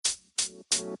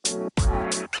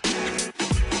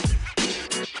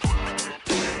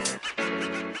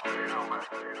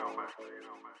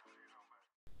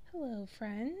Hello,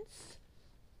 friends.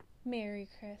 Merry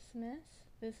Christmas.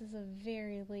 This is a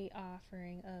very late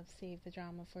offering of Save the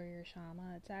Drama for Your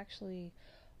Shama. It's actually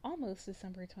almost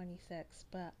December 26th,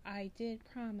 but I did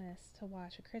promise to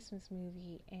watch a Christmas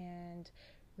movie and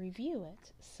review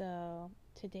it. So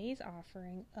today's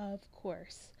offering, of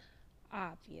course,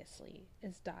 obviously,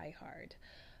 is Die Hard.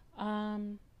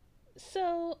 Um,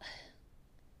 so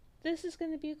this is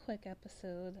going to be a quick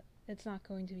episode. It's not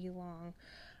going to be long.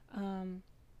 Um,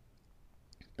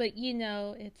 But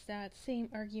it's that same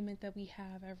argument that we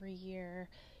have every year.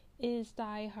 Is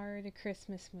Die Hard a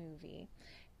Christmas movie?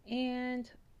 And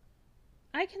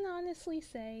I can honestly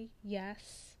say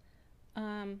yes,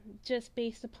 just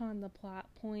based upon the plot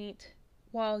point.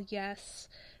 While yes,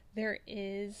 there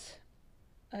is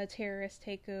a terrorist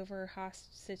takeover,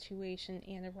 hostage situation,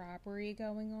 and a robbery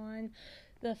going on,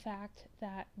 the fact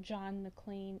that John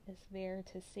McClane is there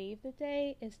to save the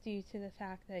day is due to the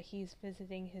fact that he's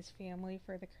visiting his family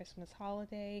for the Christmas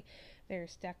holiday.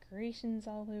 There's decorations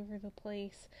all over the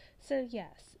place. So,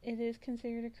 yes, it is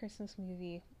considered a Christmas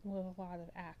movie with a lot of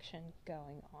action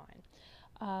going on.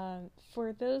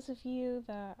 For those of you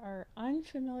that are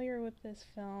unfamiliar with this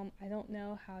film, I don't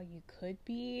know how you could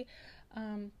be,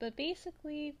 but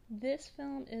basically, this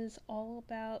film is all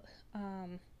about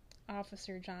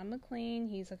Officer John McClane.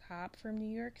 He's a cop from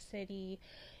New York City,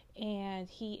 and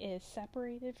he is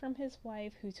separated from his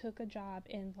wife, who took a job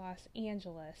in Los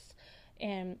Angeles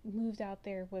and moved out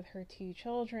there with her two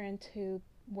children to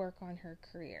work on her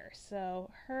career.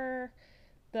 So,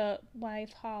 the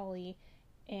wife, Holly,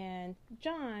 and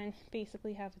John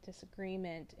basically have a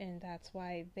disagreement, and that's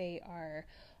why they are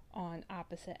on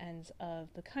opposite ends of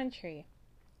the country.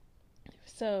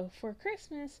 So for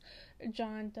Christmas,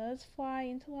 John does fly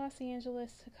into Los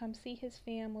Angeles to come see his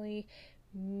family,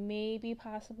 maybe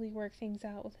possibly work things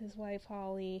out with his wife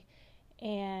Holly,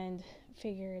 and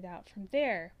figure it out from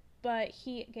there. But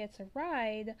he gets a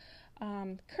ride,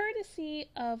 courtesy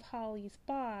of Holly's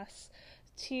boss,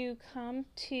 to come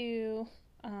to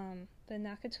the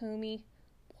Nakatomi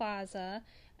Plaza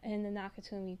and the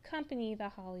Nakatomi company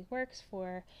that Holly works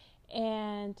for,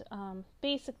 and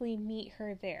basically meet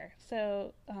her there.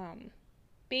 So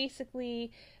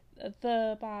basically,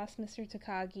 the boss, Mr.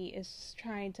 Takagi, is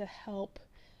trying to help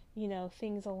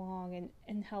things along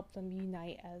and help them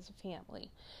unite as a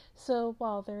family. So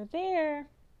while they're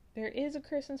there is a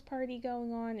Christmas party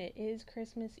going on. It is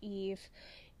Christmas Eve,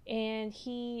 and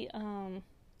he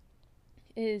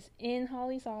is in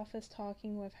Holly's office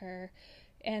talking with her,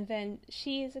 and then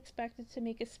she is expected to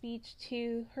make a speech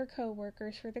to her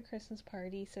coworkers for the Christmas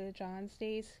party. So John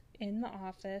stays in the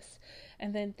office,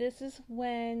 and then this is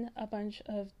when a bunch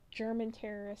of German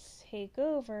terrorists take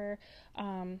over,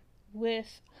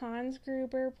 with Hans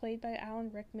Gruber, played by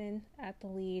Alan Rickman, at the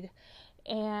lead.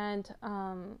 And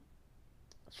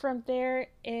from there,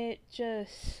 it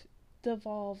just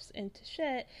devolves into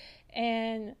shit,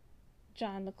 and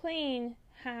John McClane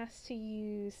has to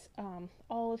use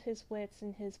all of his wits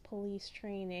and his police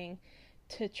training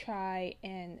to try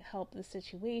and help the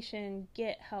situation,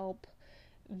 get help,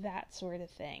 that sort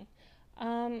of thing.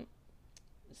 Um,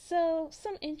 so,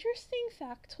 some interesting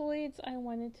factoids I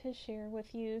wanted to share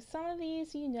with you. Some of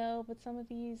these you know, but some of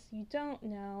these you don't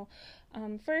know.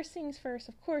 First things first,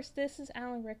 of course, this is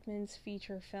Alan Rickman's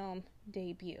feature film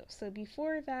debut. So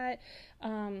before that,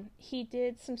 he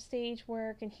did some stage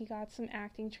work and he got some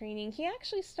acting training. He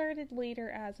actually started later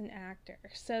as an actor.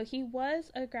 So he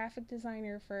was a graphic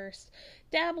designer first,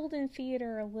 dabbled in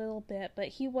theater a little bit, but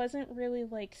he wasn't really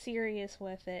serious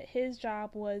with it. His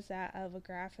job was that of a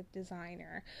graphic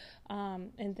designer,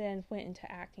 and then went into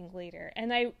acting later.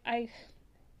 And I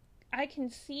can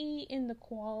see in the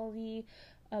quality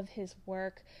of his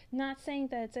work, not saying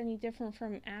that it's any different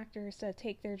from actors that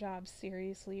take their jobs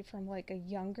seriously from a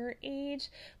younger age,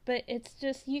 but it's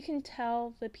just, you can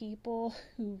tell the people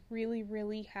who really,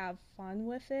 really have fun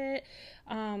with it.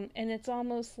 And it's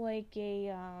almost like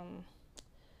I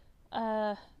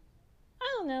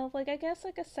don't know, I guess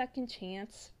a second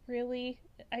chance, really.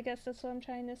 I guess that's what I'm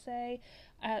trying to say,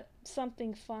 at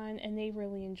something fun, and they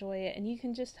really enjoy it. And you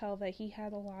can just tell that he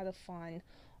had a lot of fun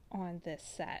on this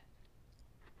set.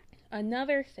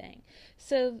 Another thing,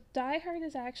 so Die Hard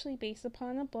is actually based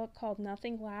upon a book called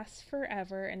Nothing Lasts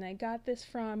Forever, and I got this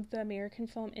from the American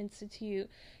Film Institute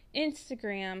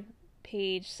Instagram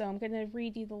page, so I'm going to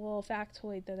read you the little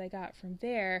factoid that I got from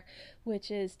there,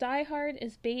 which is Die Hard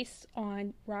is based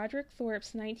on Roderick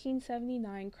Thorpe's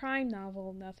 1979 crime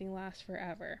novel Nothing Lasts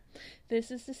Forever.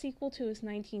 This is the sequel to his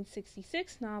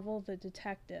 1966 novel The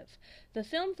Detective. The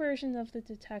film version of The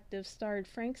Detective starred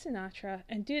Frank Sinatra,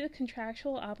 and due to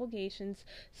contractual obligations,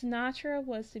 Sinatra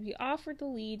was to be offered the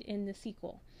lead in the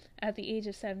sequel. At the age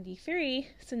of 73,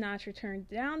 Sinatra turned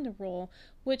down the role,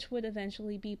 which would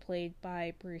eventually be played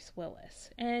by Bruce Willis.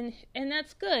 And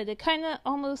that's good. It kind of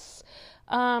almost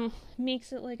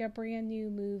makes it like a brand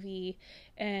new movie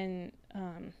and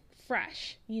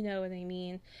fresh, you know what I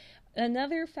mean?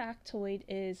 Another factoid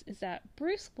is that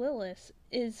Bruce Willis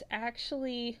is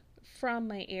actually from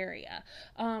my area.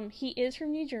 He is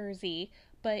from New Jersey,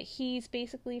 but he's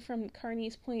basically from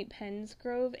Carneys Point,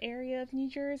 Pennsgrove area of New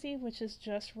Jersey, which is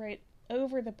just right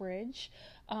over the bridge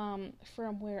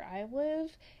from where I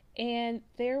live. And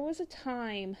there was a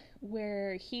time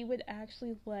where he would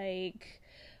actually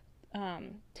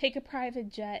take a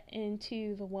private jet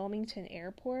into the Wilmington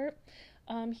airport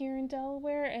here in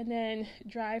Delaware, and then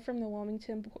drive from the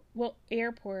Wilmington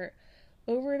airport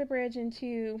over the bridge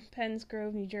into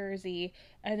Pennsgrove, New Jersey,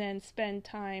 and then spend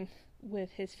time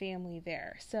with his family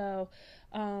there. So,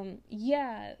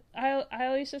 yeah, I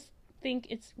always just think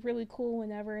it's really cool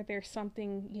whenever there's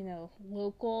something,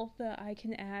 local that I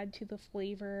can add to the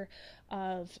flavor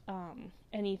of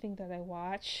anything that I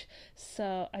watch.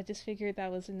 So I just figured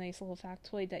that was a nice little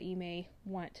factoid that you may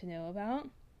want to know about.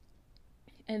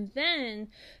 And then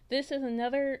this is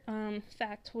another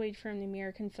factoid from the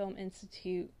American Film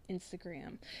Institute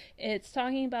Instagram. It's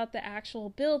talking about the actual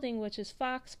building, which is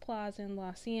Fox Plaza in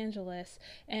Los Angeles.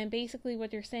 And basically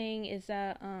what they're saying is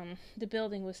that the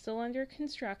building was still under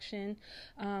construction,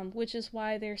 which is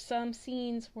why there's some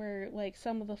scenes where like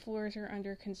some of the floors are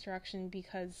under construction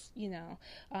because,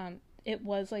 it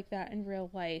was like that in real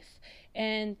life,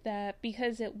 and that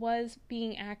because it was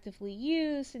being actively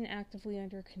used and actively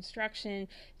under construction,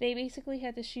 they basically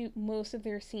had to shoot most of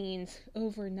their scenes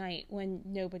overnight when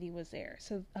nobody was there.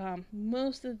 So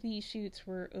most of these shoots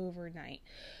were overnight.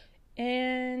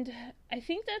 And I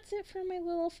think that's it for my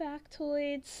little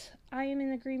factoids. I am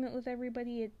in agreement with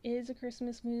everybody. It is a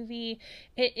Christmas movie.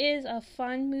 It is a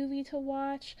fun movie to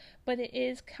watch, but it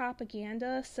is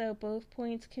propaganda, so both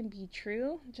points can be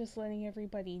true. Just letting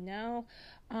everybody know.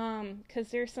 Because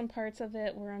there's some parts of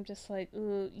it where I'm just like,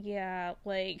 ooh, yeah,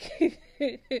 like,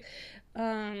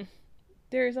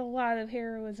 there's a lot of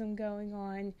heroism going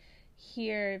on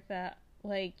here that,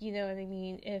 like, you know what I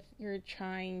mean? If you're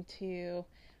trying to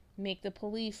make the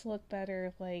police look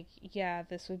better, like, yeah,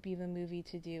 this would be the movie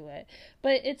to do it.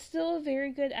 But it's still a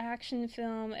very good action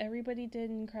film. Everybody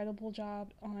did an incredible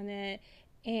job on it,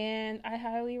 and I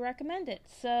highly recommend it.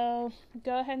 So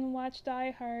go ahead and watch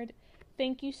Die Hard.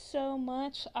 Thank you so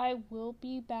much. I will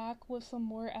be back with some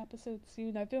more episodes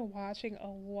soon. I've been watching a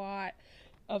lot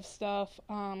of stuff,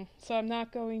 so I'm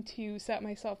not going to set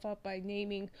myself up by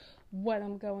naming what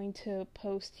I'm going to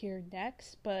post here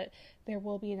next, but there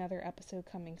will be another episode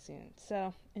coming soon.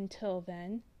 So until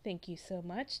then, thank you so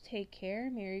much. Take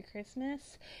care. Merry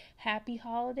Christmas. Happy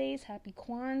holidays. Happy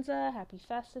Kwanzaa. Happy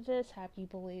Festivus. Happy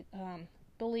belated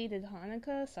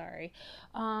Hanukkah. sorry.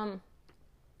 I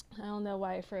don't know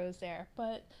why I froze there,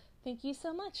 but thank you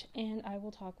so much, and I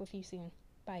will talk with you soon.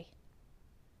 Bye.